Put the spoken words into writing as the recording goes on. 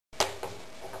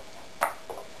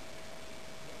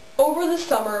Over the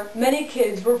summer, many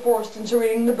kids were forced into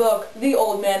reading the book, The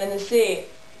Old Man and the Sea.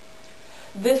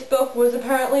 This book was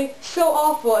apparently so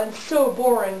awful and so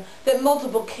boring that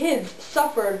multiple kids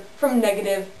suffered from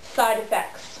negative side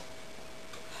effects.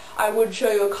 I would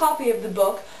show you a copy of the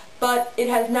book, but it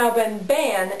has now been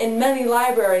banned in many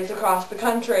libraries across the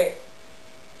country.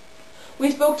 We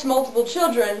spoke to multiple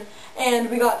children, and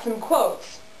we got some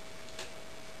quotes.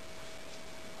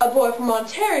 A boy from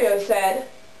Ontario said,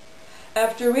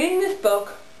 "After reading this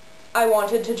book, I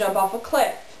wanted to jump off a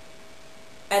cliff.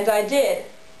 And I did.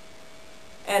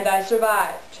 And I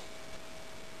survived."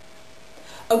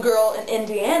 A girl in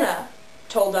Indiana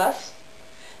told us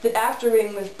that after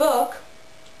reading this book,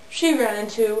 she ran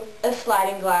into a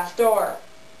sliding glass door.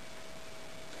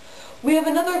 We have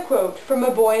another quote from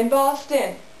a boy in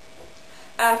Boston.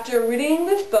 "After reading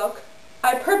this book,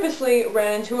 I purposely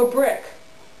ran into a brick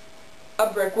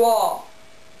wall."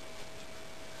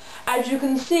 As you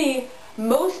can see,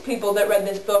 most people that read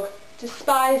this book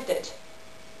despised it.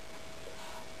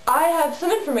 I have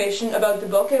some information about the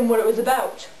book and what it was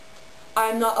about. I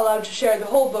am not allowed to share the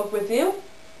whole book with you,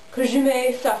 because you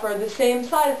may suffer the same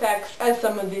side effects as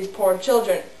some of these poor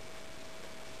children.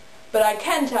 But I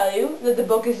can tell you that the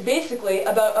book is basically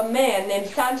about a man named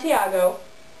Santiago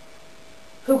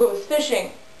who goes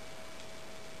fishing.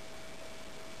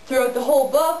 Throughout the whole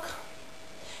book,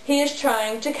 he is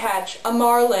trying to catch a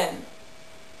marlin.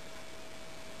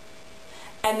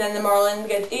 And then the marlin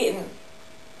gets eaten.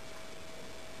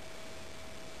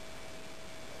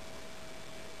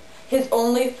 His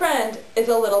only friend is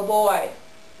a little boy.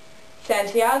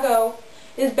 Santiago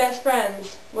is best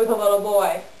friends with a little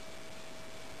boy.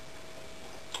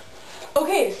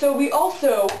 Okay, so we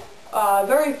also,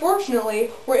 very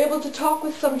fortunately, were able to talk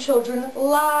with some children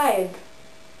live.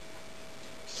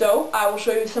 So, I will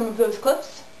show you some of those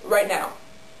clips right now.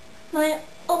 My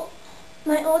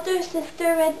older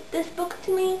sister read this book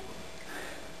to me,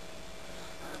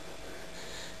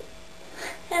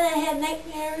 and I had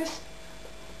nightmares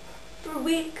for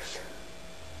weeks.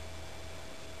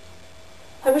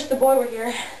 I wish the boy were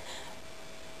here.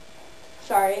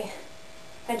 Sorry.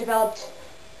 I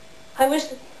wish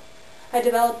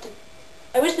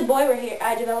the boy were here.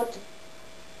 I developed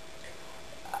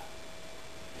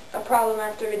a problem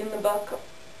after reading the book.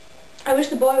 I wish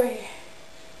the boy were here.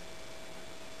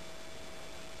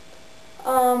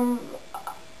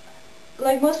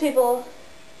 Like most people,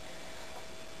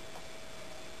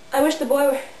 I wish the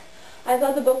boy were... I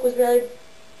thought the book was really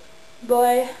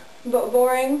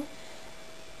boring.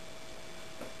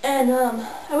 And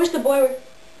I wish the boy were here.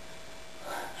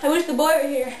 I wish the boy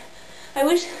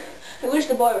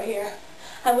were here.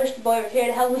 I wish the boy were here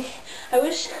to help me. I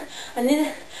wish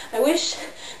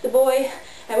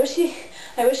he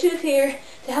was here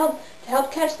to help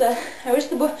catch the... I wish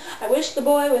the boy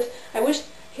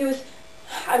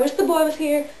was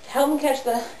here to help me catch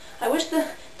the...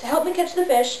 to help me catch the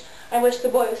fish. I wish the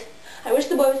boy was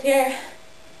here.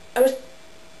 I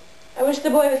wish the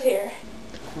boy was here.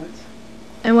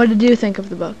 And what did you think of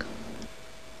the book?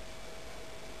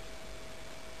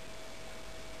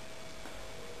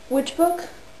 Which book?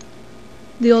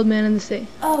 The Old Man and the Sea.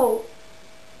 Oh.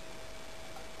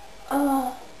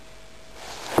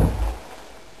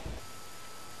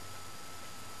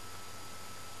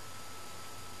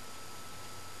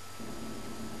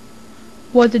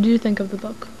 What did you think of the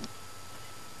book?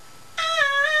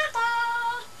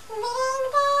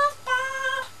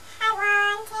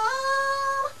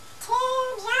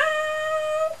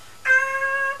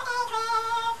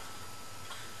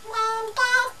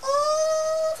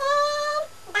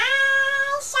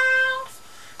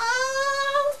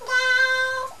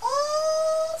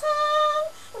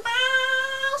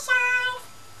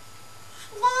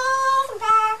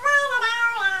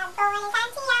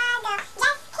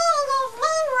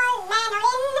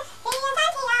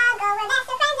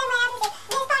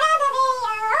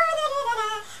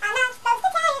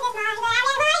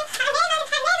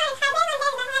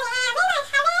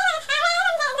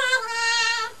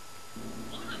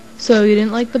 So you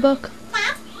didn't like the book?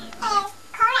 That is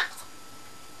correct.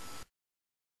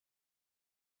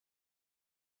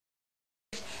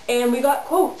 And we got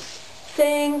quotes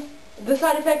saying the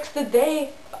side effects that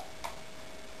they...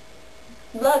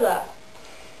 blah blah.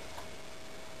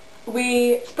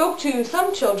 We spoke to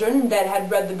some children that had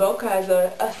read the book as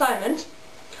an assignment,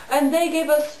 and they gave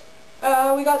us,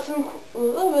 we got some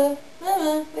quotes.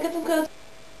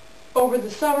 Over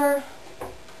the summer,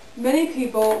 many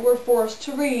people were forced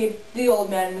to read The Old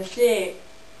Man and the Sea.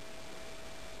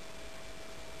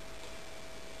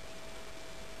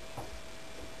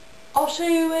 I'll show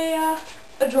you a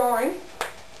drawing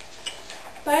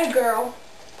by a girl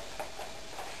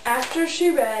After she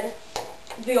read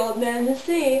The Old Man and the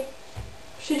Sea,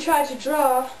 she tried to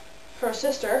draw her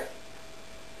sister.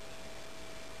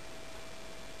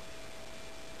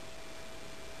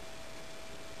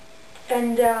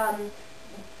 And The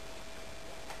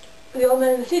Old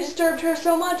Man and the Sea disturbed her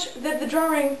so much that the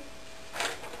drawing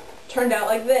turned out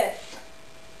like this.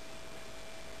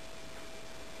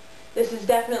 This is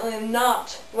definitely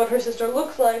not what her sister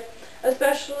looks like,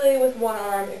 especially with one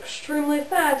arm extremely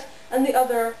fat and the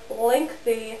other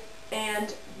lengthy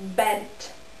and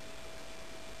bent.